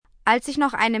Als ich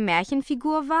noch eine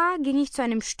Märchenfigur war, ging ich zu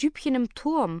einem Stübchen im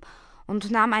Turm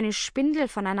und nahm eine Spindel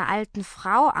von einer alten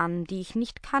Frau an, die ich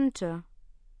nicht kannte.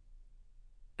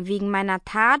 Wegen meiner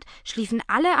Tat schliefen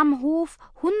alle am Hof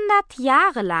 100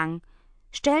 Jahre lang.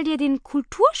 Stell dir den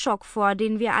Kulturschock vor,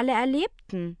 den wir alle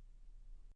erlebten.